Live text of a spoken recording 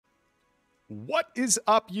What is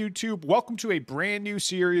up, YouTube? Welcome to a brand new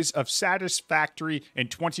series of Satisfactory in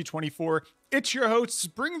 2024. It's your hosts,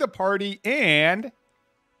 Bring the Party, and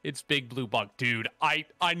it's Big Blue Bug. Dude, I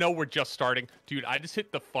know we're just starting. Dude, I just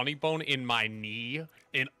hit the funny bone in my knee,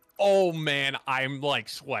 and oh man, I'm like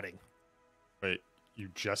sweating. Wait, you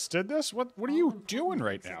just did this? What are you doing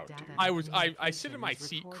right now, dude? I sit in my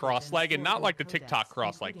seat cross-legged, not like the TikTok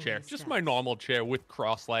cross-leg chair, just my normal chair with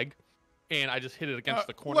cross-leg. And I just hit it against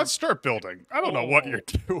the corner. Let's start building. I don't know what you're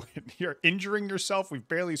doing. You're injuring yourself. We've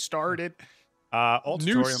barely started.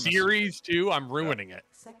 New series, too. I'm ruining it.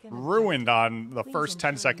 Ruined on the first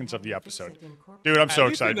 10 seconds of the episode. Dude, I'm so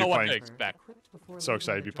excited to be playing. So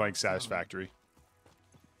excited to be playing Satisfactory.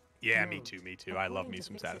 Yeah, me too. Me too. I love me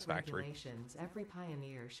some Satisfactory. Every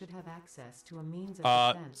pioneer should have access to a means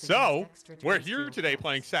of so we're here today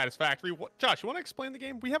playing Satisfactory. Josh, you want to explain the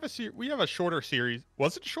game? We have a shorter series.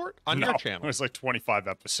 Was it short on your channel? It was like 25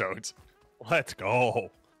 episodes. Let's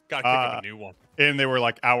go. Gotta pick up a new one. And they were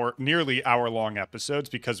like nearly hour-long episodes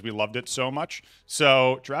because we loved it so much.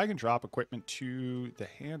 So drag and drop equipment to the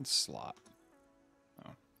hand slot.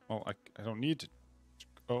 Oh, well, I don't need to.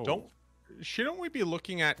 Oh. Shouldn't we be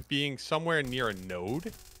looking at being somewhere near a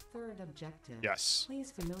node? Third objective. Yes. Please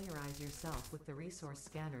familiarize yourself with the resource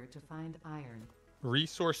scanner to find iron.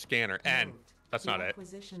 Resource scanner, and that's not it. The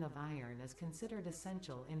acquisition of iron is considered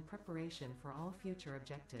essential in preparation for all future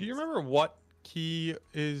objectives. Do you remember what key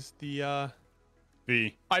is the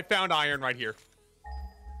B? I found iron right here.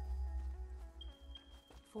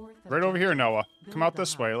 Right over here, Noah. Come out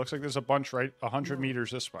this way. It looks like there's a bunch right 100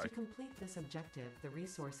 meters this way. To complete this objective, the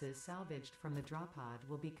resources salvaged from the drop pod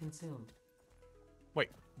will be consumed. Wait,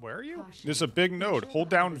 where are you? There's a big node. Hold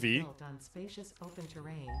down V.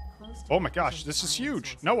 Oh my gosh, this is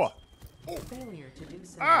huge. Noah. Oh.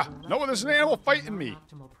 Noah, there's an animal fighting me.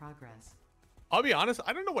 I'll be honest,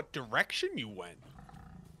 I don't know what direction you went.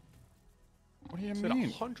 What do you mean?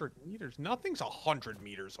 100 meters. Nothing's 100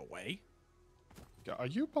 meters away. Are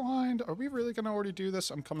you blind? Are we really going to already do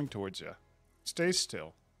this? I'm coming towards you. Stay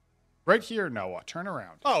still. Right here, Noah. Turn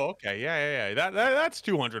around. Oh, okay. Yeah. That's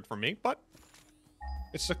 200 from me, but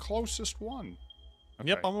it's the closest one. Okay.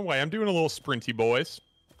 Yep, I'm away. I'm doing a little sprinty, boys.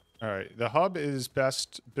 All right. The hub is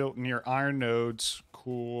best built near iron nodes.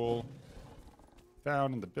 Cool.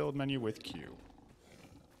 Found in the build menu with Q.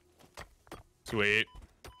 Sweet.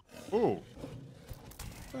 Ooh.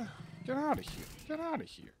 Get out of here. Get out of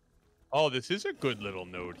here. Oh, this is a good little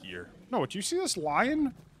node here. No, do you see this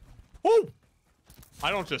lion? Oh!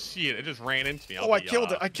 I don't just see it. It just ran into me. I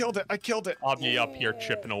killed it. I killed it. I killed it. I'll be up here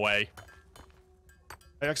chipping away.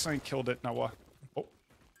 I accidentally killed it. Noah. Oh.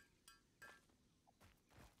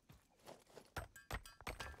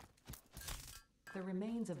 The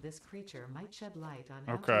remains of this creature might shed light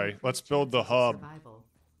on. Okay, let's build the hub.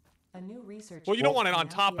 A new research. Well, you don't want it on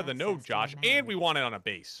top of the node, Josh, and we want it on a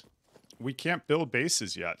base. We can't build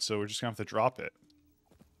bases yet, so we're just going to have to drop it.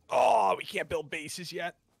 Oh, we can't build bases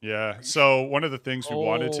yet? Yeah, so one of the things we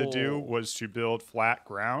wanted to do was to build flat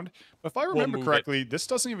ground. But if I remember correctly, this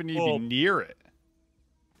doesn't even need to be near it.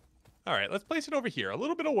 All right, let's place it over here. A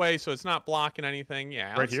little bit away so it's not blocking anything.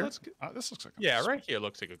 Yeah, right here? This looks like right here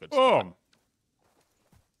looks like a good spot. Boom.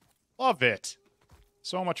 Love it.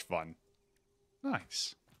 So much fun.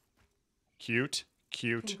 Nice. Cute.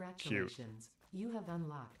 Congratulations. You have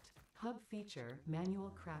unlocked Hub feature,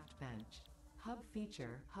 manual craft bench. Hub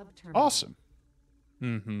feature, hub terminal. Awesome.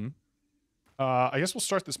 Mm-hmm. I guess we'll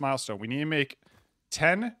start this milestone. We need to make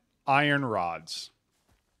 10 iron rods.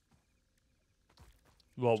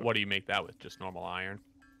 Well, what do you make that with? Just normal iron?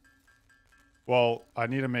 Well, I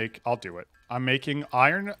need to make... I'll do it. I'm making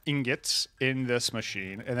iron ingots in this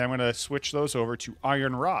machine, and then I'm going to switch those over to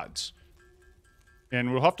iron rods.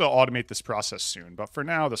 And we'll have to automate this process soon, but for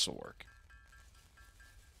now, this will work.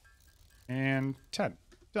 And 10.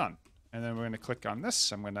 Done. And then we're going to click on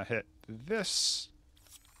this. I'm going to hit this.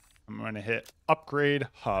 I'm going to hit upgrade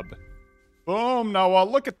hub. Boom, Noah.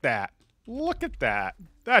 Look at that. Look at that.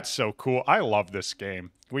 That's so cool. I love this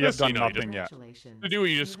game. We have done nothing yet. To do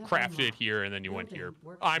it, you just crafted it here and then you went here.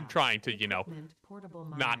 I'm trying to,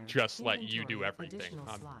 not just let you do everything.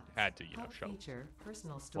 I had to, show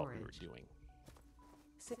what we were doing.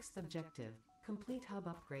 Sixth objective. Complete hub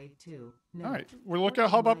upgrade 2. All right, we're looking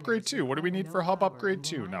at hub upgrade 2. What do we need for hub upgrade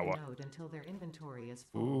 2, Noah? Until their inventory is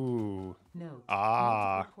full. Ooh. Note,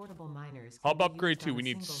 hub upgrade 2. We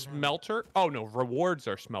need smelter. Oh no, rewards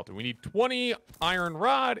are smelter. We need 20 iron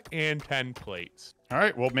rod and 10 plates. All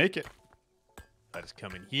right, we'll make it. Let us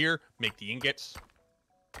come in here, make the ingots.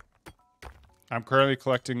 I'm currently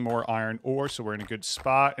collecting more iron ore, so we're in a good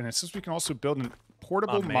spot. And it says we can also build a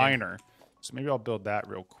portable miner. So maybe I'll build that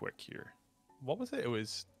real quick here. what was it? It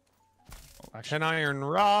was Actually, 10 iron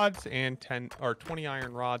rods and 20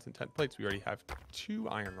 iron rods and 10 plates. We already have 2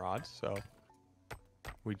 iron rods, so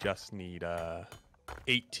we just need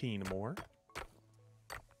 18 more.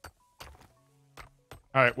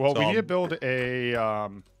 all right. Well, So, we need to build a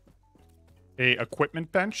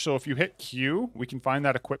equipment bench. So if you hit Q, we can find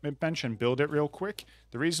that equipment bench and build it real quick.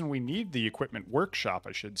 The reason we need the equipment workshop,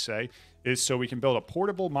 I should say, is so we can build a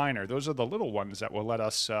portable miner. Those are the little ones that will let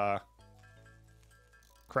us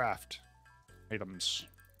craft items.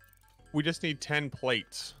 we just need 10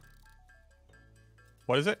 plates.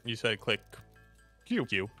 What is it? You said click Q.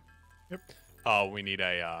 Q. Yep. Oh, we need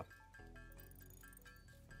a...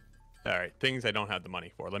 All right, things I don't have the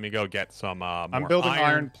money for. Let me go get some more I'm building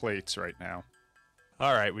iron plates right now.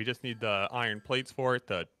 All right, we just need the iron plates for it,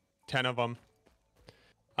 the 10 of them.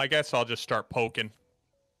 I guess I'll just start poking.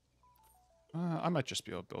 I might just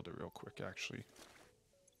be able to build it real quick, actually.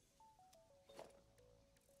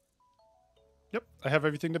 Yep, I have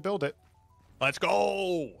everything to build it. Let's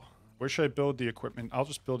go! Where should I build the equipment? I'll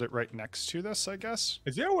just build it right next to this, I guess.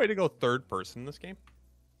 Is there a way to go third person in this game?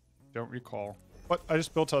 Don't recall. But I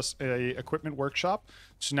just built us a equipment workshop.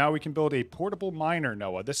 So now we can build a portable miner,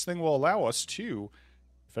 Noah. This thing will allow us to,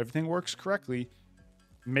 if everything works correctly,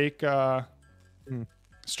 make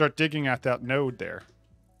start digging at that node there.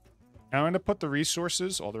 Now I'm going to put the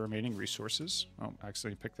resources, all the remaining resources. Oh, I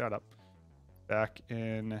accidentally picked that up. Back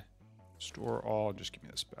in store all. Just give me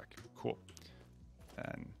this back. Cool.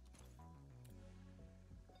 And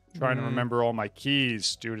trying to remember all my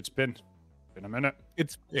keys, dude. It's been a minute.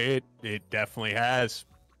 It definitely has.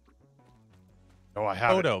 Oh, I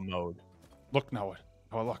have Photo it. mode. Look, Noah.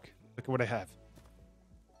 Noah, look. Look at what I have.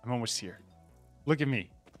 I'm almost here. Look at me.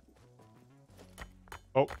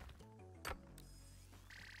 Oh.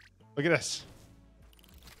 Look at this.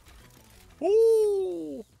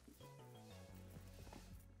 Ooh!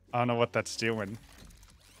 I don't know what that's doing.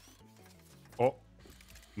 Oh.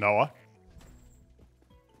 Noah.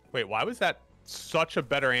 Wait, why was that such a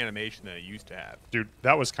better animation than it used to have? Dude,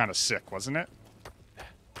 that was kind of sick, wasn't it?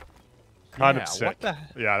 Kind of sick. What the,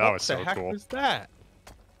 Yeah, that was so what the heck cool. was that?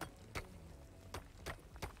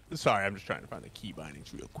 Sorry, I'm just trying to find the key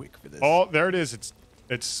bindings real quick for this. Oh, there it is.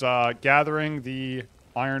 It's gathering the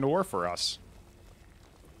iron ore for us.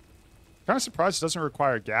 Kind of surprised it doesn't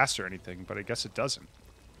require gas or anything, but I guess it doesn't.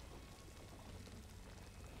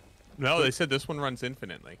 No, they said this one runs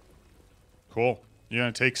infinitely. Cool. You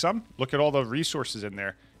gonna take some? Look at all the resources in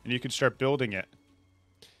there, and you can start building it.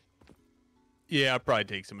 Yeah, I'll probably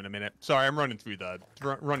take some in a minute. Sorry, I'm running through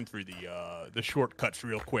the shortcuts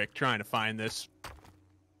real quick, trying to find this.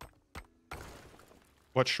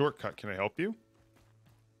 What shortcut can I help you?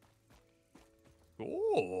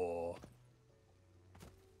 Oh.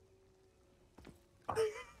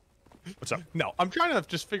 What's up? No, I'm trying to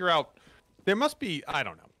just figure out. There must be. I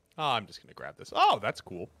don't know. Oh, I'm just gonna grab this. Oh, that's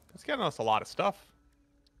cool. That's getting us a lot of stuff.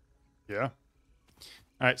 Yeah.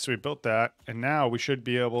 All right, so we built that, and now we should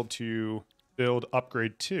be able to build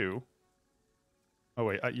upgrade 2. Oh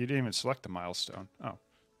wait, you didn't even select the milestone. Oh. All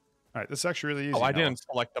right, this is actually really easy. Oh, I Noah. didn't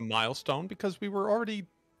select the milestone because we were already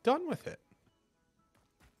done with it.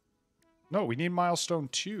 No, we need milestone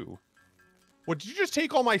 2. What, did you just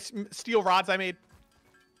take all my steel rods I made?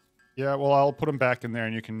 Yeah, well, I'll put them back in there,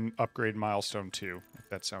 and you can upgrade milestone 2. If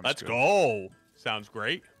that sounds Let's good. go. Sounds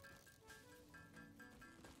great.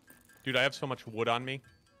 Dude, I have so much wood on me.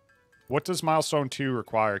 What does milestone 2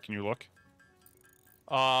 require? Can you look?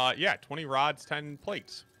 Yeah, 20 rods, 10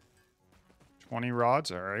 plates. 20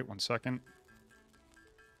 rods. All right, 1 second.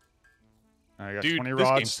 I got Dude, 20 this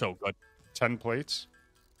rods. game's so good. 10 plates.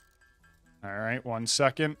 All right, 1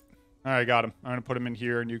 second. All right, got him. I'm gonna put him in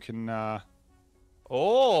here, and you can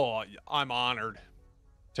Oh, I'm honored.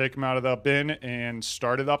 take him out of the bin and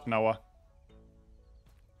start it up, Noah.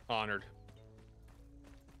 Honored.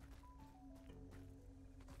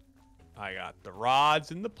 I got the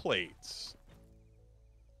rods and the plates.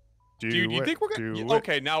 Dude, you think we're gonna?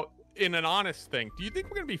 Okay, now in an honest thing, do you think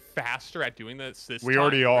we're gonna be faster at doing this We time?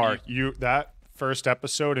 already Or are. do you- That first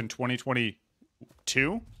episode in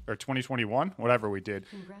 2022 or 2021, whatever we did,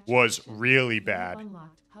 was really bad.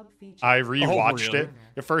 I rewatched really? it.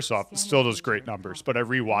 Yeah, first off, it still does great numbers, but I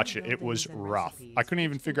rewatched it. It was rough. I couldn't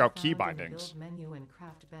even figure out key bindings.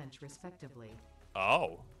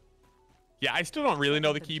 Oh. Yeah, I still don't really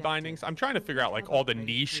know the key bindings. I'm trying to figure out like all the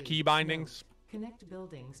niche key bindings. Connect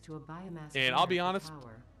buildings to a biomass And I'll be burner for honest,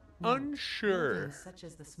 power. unsure. Buildings such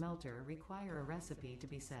as the smelter require a recipe to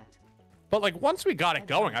be set. But like once we got it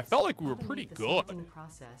going, I felt like we were pretty Automate the good. smelting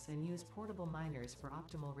process and use portable miners for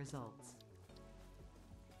optimal results.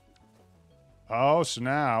 Oh, so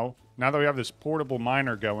now that we have this portable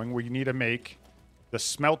miner going, we need to make the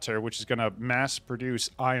smelter, which is going to mass produce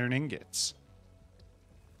iron ingots.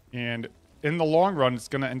 And in the long run, it's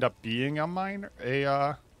going to end up being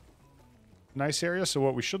a nice area. So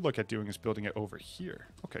what we should look at doing is building it over here.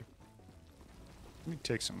 Okay. Let me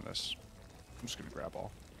take some of this. I'm just going to grab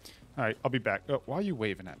all. All right, I'll be back. Oh, why are you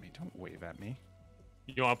waving at me? Don't wave at me.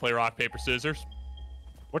 You want to play rock, paper, scissors?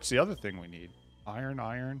 What's the other thing we need?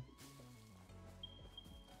 Iron.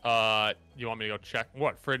 You want me to go check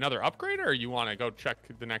what for another upgrade, or you want to go check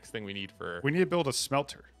the next thing we need for? We need to build a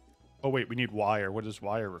smelter. Oh wait, we need wire. What does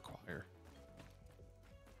wire require?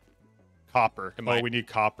 Copper. Oh, we need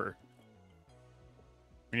copper.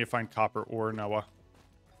 We need to find copper ore, Noah.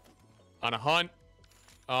 On a hunt.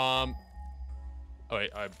 Oh wait,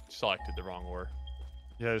 I selected the wrong ore.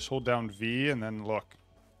 Yeah, just hold down V and then look.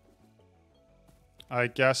 I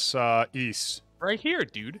guess east. Right here,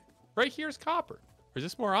 dude. Right here's copper. Or is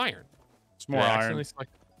this more iron? It's more iron.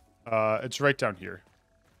 It's right down here.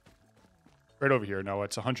 Right over here. No,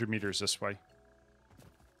 it's 100 meters this way.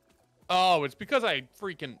 Oh, it's because I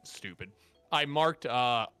freaking stupid. I marked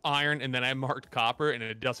iron and then I marked copper, and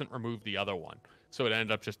it doesn't remove the other one. So it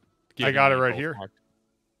ended up just giving I got it me right both here. marked.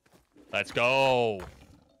 Let's go.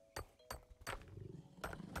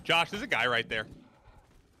 Josh, there's a guy right there.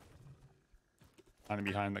 Kind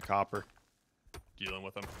behind the copper. Dealing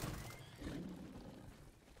with him.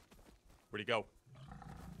 Where'd he go?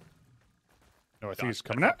 No, I think he's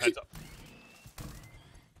coming at me.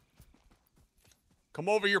 Come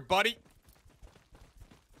over here, buddy.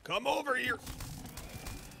 Come over here.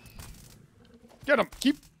 Get him.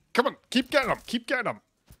 Come on. Keep getting him. Keep getting him.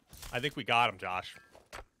 I think we got him, Josh.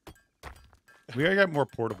 We gotta get more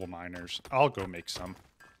portable miners. I'll go make some.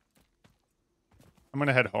 I'm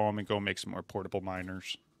gonna head home and go make some more portable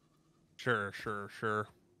miners. Sure.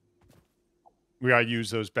 We gotta use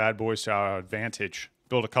those bad boys to our advantage.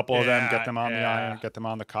 Build a couple of them, get them on the iron, get them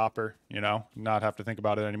on the copper, you know, not have to think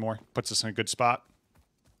about it anymore. Puts us in a good spot.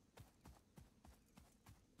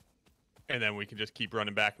 And then we can just keep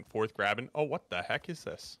running back and forth, grabbing. Oh, what the heck is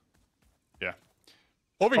this? Yeah.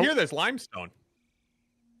 Over here, there's limestone.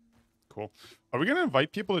 Cool. Are we gonna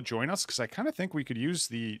invite people to join us? Because I kind of think we could use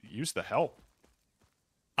the help.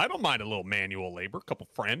 I don't mind a little manual labor. A couple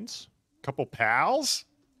friends. Couple pals.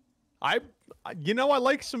 I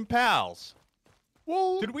like some pals.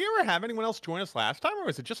 Well, did we ever have anyone else join us last time, or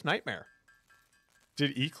was it just Nightmare?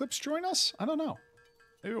 Did Eclipse join us? I don't know.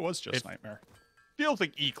 Maybe it was just Nightmare. Feels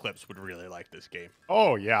like Eclipse would really like this game.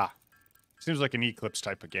 Oh, yeah. Seems like an Eclipse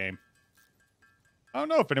type of game. I don't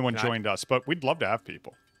know if anyone joined us, but we'd love to have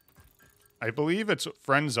people. I believe it's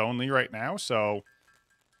friends only right now, so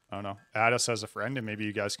I don't know. Add us as a friend, and maybe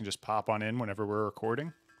you guys can just pop on in whenever we're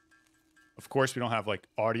recording. Of course, we don't have like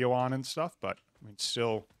audio on and stuff, but we'd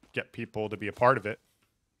still get people to be a part of it.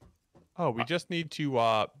 Oh, we just need to.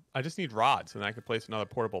 I just need rods, and I can place another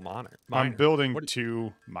portable miner. I'm building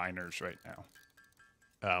 2 miners right now.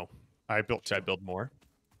 Oh, Should I build more?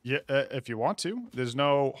 Yeah, if you want to. There's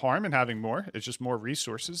no harm in having more. It's just more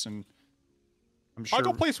resources, and I'm sure. I'll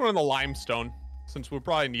go place one in the limestone, since we'll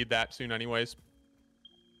probably need that soon, anyways.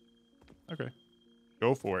 Okay,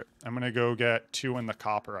 go for it. I'm gonna go get 2 in the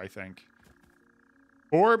copper, I think.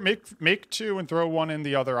 Or make 2 and throw 1 in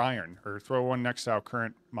the other iron, or throw 1 next to our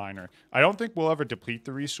current miner. I don't think we'll ever deplete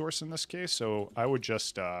the resource in this case, so I would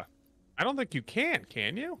just. I don't think you can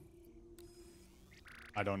you?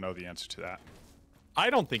 I don't know the answer to that. I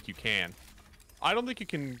don't think you can. I don't think you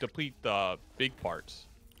can deplete the big parts.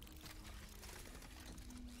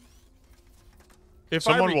 If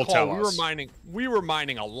Someone will tell us. We were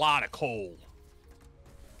mining a lot of coal.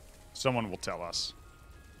 Someone will tell us.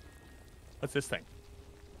 What's this thing?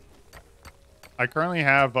 I currently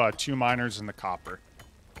have 2 miners in the copper.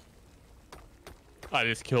 I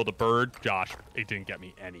just killed a bird. Josh, it didn't get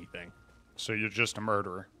me anything. So you're just a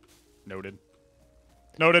murderer. Noted.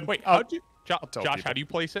 Noted. Wait, how'd you... Josh, how do you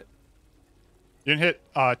place it? You can hit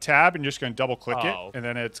tab and you're just going to double click it, Oh. and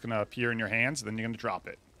then it's going to appear in your hands, and then you're going to drop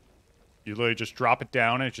it. You literally just drop it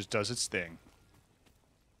down, and it just does its thing.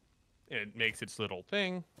 It makes its little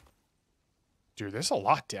thing. Dude, there's a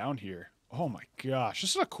lot down here. Oh my gosh,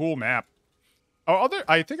 this is a cool map.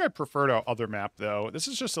 I think I preferred our other map, though. This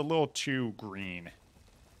is just a little too green.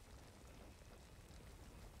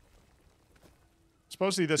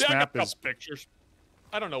 Supposedly this I map got a is... couple pictures.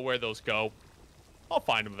 I don't know where those go. I'll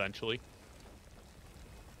find them eventually.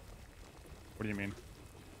 What do you mean?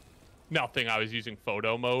 Nothing. I was using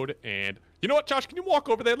photo mode, and you know what, Josh? Can you walk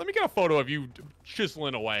over there? Let me get a photo of you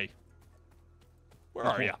chiseling away. Where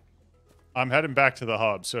are you? I'm heading back to the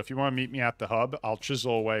hub, so if you want to meet me at the hub, I'll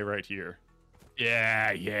chisel away right here.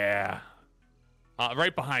 Yeah, yeah.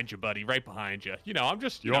 Right behind you, buddy. Right behind you. You know, I'm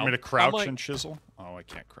just. You want me to crouch and chisel? Oh, I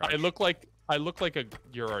can't crouch. I look like a.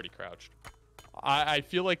 You're already crouched. I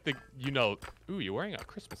feel like the. You know. Ooh, you're wearing a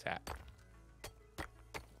Christmas hat.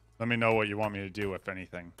 Let me know what you want me to do, if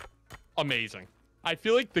anything. Amazing. I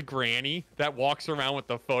feel like the granny that walks around with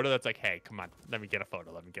the photo that's like, hey, come on, let me get a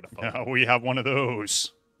photo. Let me get a photo. Yeah, we have one of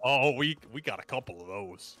those. Oh, we got a couple of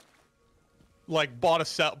those. Like bought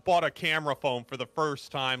a camera phone for the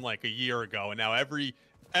first time like a year ago, and now every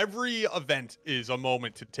event is a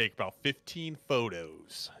moment to take about 15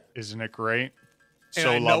 photos. Isn't it great? And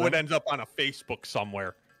so I know it ends up on a Facebook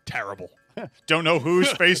somewhere. Terrible. Don't know whose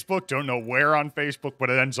Facebook, don't know where on Facebook, but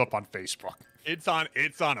it ends up on Facebook. It's on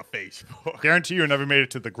a Facebook. Guarantee you never made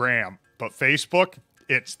it to the gram, but Facebook,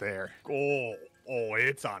 it's there. Oh,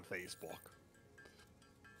 it's on Facebook.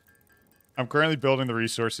 I'm currently building the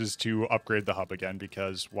resources to upgrade the hub again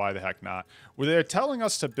because why the heck not? Well, they're telling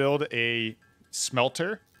us to build a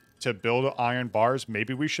smelter to build iron bars.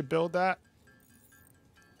 Maybe we should build that.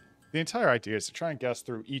 The entire idea is to try and guess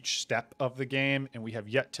through each step of the game, and we have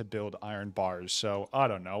yet to build iron bars. So, I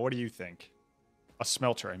don't know. What do you think? A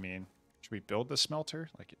smelter, I mean. Should we build the smelter?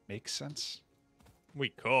 Like, it makes sense? We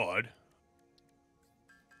could.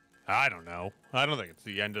 I don't know. I don't think it's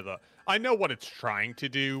the end of the... I know what it's trying to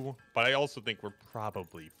do, but I also think we're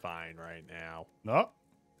probably fine right now. No.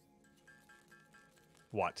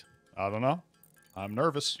 What? I don't know. I'm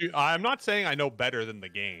nervous. I'm not saying I know better than the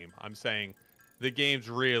game. I'm saying the game's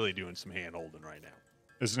really doing some hand-holding right now.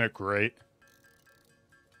 Isn't it great?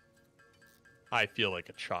 I feel like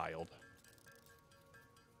a child.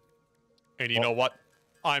 And you know what?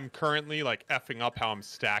 I'm currently, like, effing up how I'm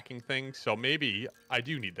stacking things, so maybe I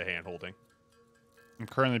do need the hand-holding. I'm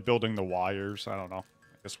currently building the wires. I don't know.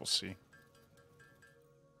 I guess we'll see.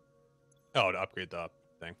 Oh, to upgrade the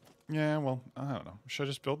thing. Yeah, well, I don't know. Should I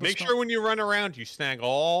just build the Make sure when you run around, you snag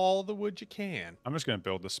all the wood you can. I'm just going to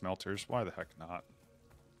build the smelters. Why the heck not?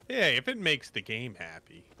 Yeah, if it makes the game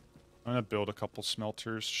happy. I'm going to build a couple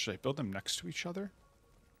smelters. Should I build them next to each other?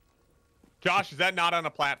 Josh, is that not on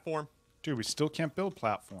a platform? Dude, we still can't build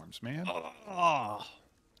platforms, man. Oh.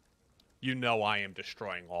 You know I am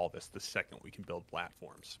destroying all this the second we can build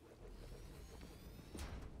platforms.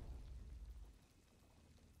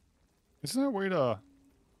 Isn't there a way to...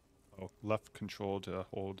 Oh, left control to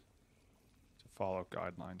hold... To follow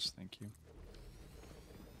guidelines. Thank you.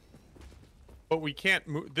 But we can't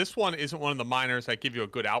move... This one isn't one of the miners that give you a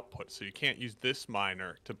good output, so you can't use this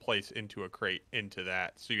miner to place into a crate into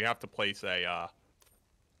that. So you have to place a...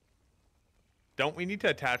 Don't we need to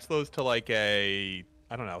attach those to like a...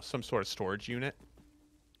 I don't know, some sort of storage unit?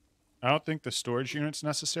 I don't think the storage unit's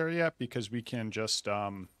necessary yet because we can just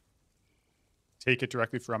take it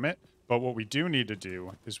directly from it. But what we do need to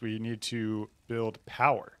do is we need to build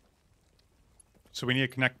power. So we need to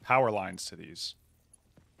connect power lines to these.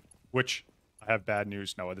 Which, I have bad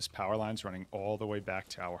news, Noah. This power line's running all the way back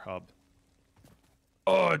to our hub.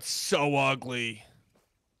 Oh, it's so ugly.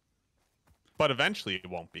 But eventually it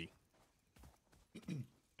won't be.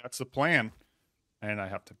 That's the plan. And I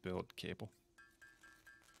have to build cable.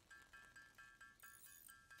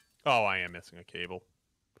 Oh, I am missing a cable.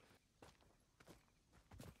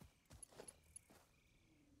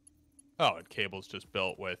 Oh, and cable's just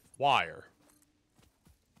built with wire.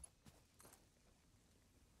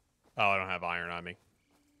 Oh, I don't have iron on me.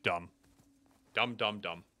 Dumb. Dumb, dumb,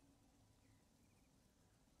 dumb.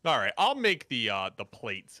 All right, I'll make the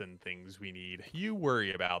plates and things we need. You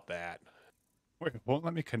worry about that. Wait, it won't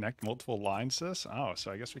let me connect multiple lines to this? Oh,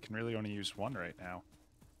 so I guess we can really only use one right now.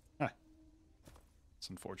 Huh. It's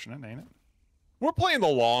unfortunate, ain't it? We're playing the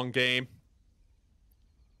long game.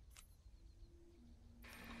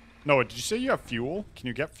 Noah, did you say you have fuel? Can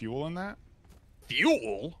you get fuel in that?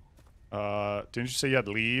 Fuel? Didn't you say you had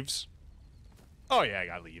leaves? Oh, yeah, I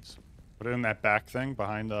got leaves. Put it in that back thing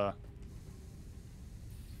behind the...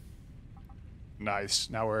 Nice.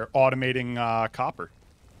 Now we're automating copper.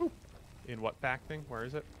 Ooh. In what back thing? Where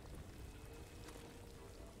is it?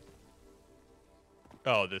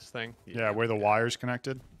 Oh, this thing? Yeah, where the wire's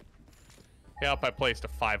connected. Yep, I placed a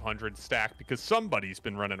 500 stack because somebody's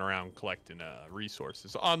been running around collecting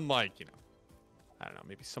resources. Unlike, you know, I don't know,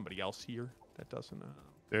 maybe somebody else here that doesn't.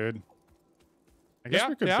 Dude. I guess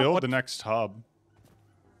we could build the next hub.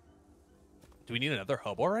 Do we need another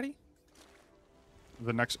hub already?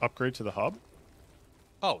 The next upgrade to the hub?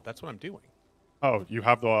 Oh, that's what I'm doing. Oh, you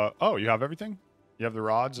have the... Oh, you have everything? You have the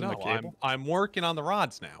rods and the cable? I'm working on the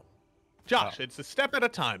rods now. Josh, it's a step at a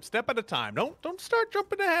time. Step at a time. Don't start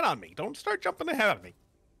jumping ahead on me. Don't start jumping ahead on me.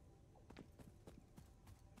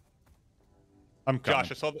 I'm coming.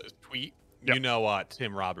 Josh, I saw this tweet Yep. You know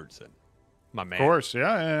Tim Robertson, my man. Of course,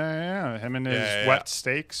 yeah. Him and his wet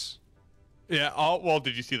steaks. Yeah. Oh, well,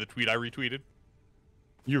 did you see the tweet I retweeted?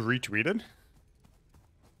 You retweeted?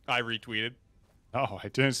 I retweeted. Oh, I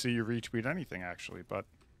didn't see you retweet anything actually, but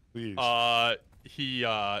please.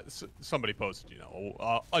 Somebody posted,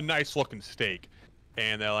 a nice looking steak,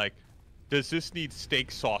 and they're like, "Does this need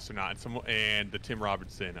steak sauce or not?" And the Tim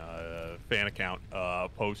Robertson fan account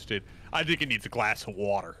posted, "I think it needs a glass of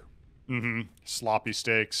water." Mm-hmm. Sloppy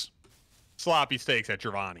steaks. Sloppy steaks at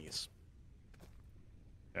Giovanni's.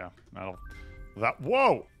 Yeah.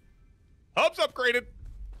 Whoa! Hub's upgraded.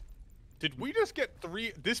 Did we just get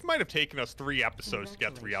 3? This might have taken us 3 episodes to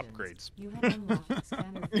get 3 upgrades. You have unlocked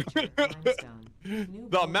scanner feature limestone. New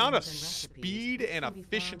The amount of buildings and recipes speed and can be found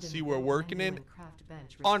efficiency in we're the working menu in, and craft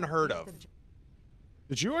bench unheard of. respective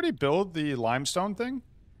Did you already build the limestone thing?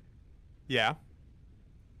 Yeah.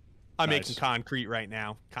 I'm Nice. making concrete right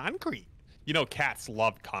now. Concrete. You know cats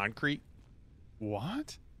love concrete.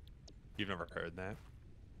 What? You've never heard that?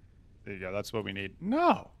 There you go. That's what we need.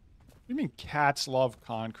 No. What do you mean cats love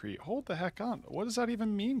concrete? Hold the heck on. What does that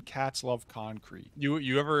even mean, cats love concrete?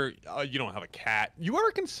 You ever you don't have a cat. You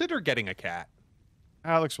ever consider getting a cat?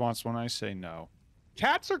 Alex wants one. I say no.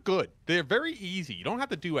 Cats are good. They're very easy. You don't have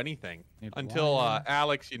to do anything Need until wire.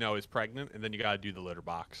 Alex, is pregnant, and then you got to do the litter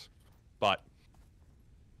box. But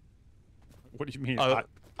What do you mean? Uh,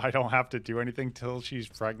 I don't have to do anything till she's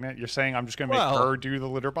pregnant? You're saying I'm just going to make Well- her do the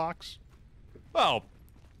litter box? well,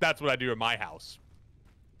 that's what I do in my house.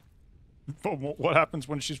 But what happens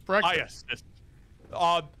when she's pregnant? I assist.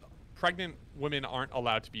 Pregnant women aren't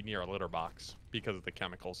allowed to be near a litter box because of the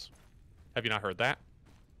chemicals. Have you not heard that?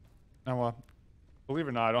 No, believe it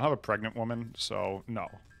or not, I don't have a pregnant woman, so no.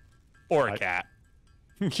 Or a cat.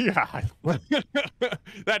 Yeah.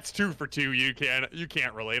 That's 2 for 2. You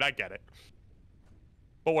can't relate. I get it.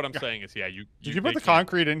 But what I'm saying is, yeah, Did you put they the can't-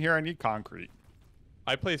 concrete in here? I need concrete.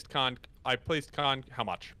 I placed how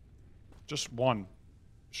much? Just one.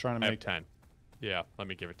 Just trying to I have make 10. Yeah, let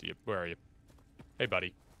me give it to you. Where are you? Hey,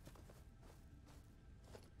 buddy.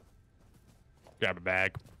 Grab a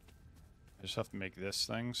bag. I just have to make this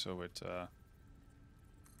thing so it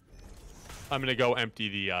I'm gonna go empty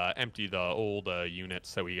the old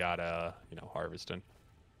units that we got harvesting.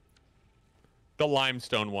 The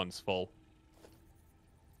limestone one's full.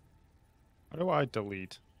 How do I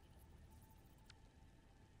delete?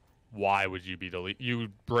 Why would you be delete? You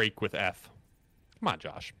break with F. Come on,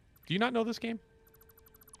 Josh. Do you not know this game?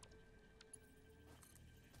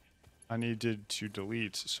 I needed to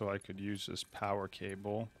delete so I could use this power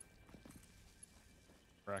cable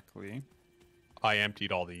correctly. I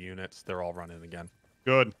emptied all the units. They're all running again.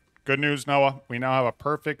 Good. Good news, Noah. We now have a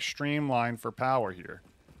perfect streamline for power here.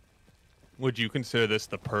 Would you consider this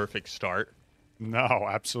the perfect start? No,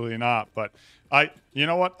 absolutely not. But you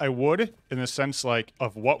know what? I would, in the sense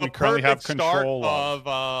of what The we currently have perfect start control of.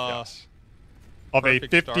 Yes. Of a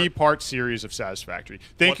perfect start. 50-part series of Satisfactory.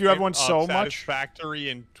 Thank What's you, the everyone, name so of much. Satisfactory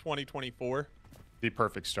in 2024. The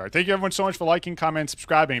perfect start. Thank you, everyone, so much for liking, commenting,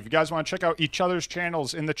 subscribing. If you guys want to check out each other's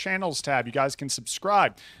channels in the channels tab, you guys can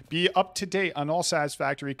subscribe. Be up to date on all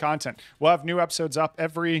Satisfactory content. We'll have new episodes up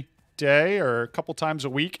every day or a couple times a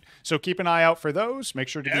week. So keep an eye out for those. Make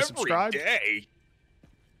sure to be subscribed. Every day.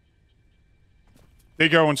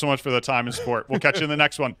 Thank you, everyone, so much for the time and support. We'll catch you in the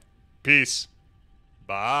next one. Peace.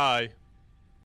 Bye.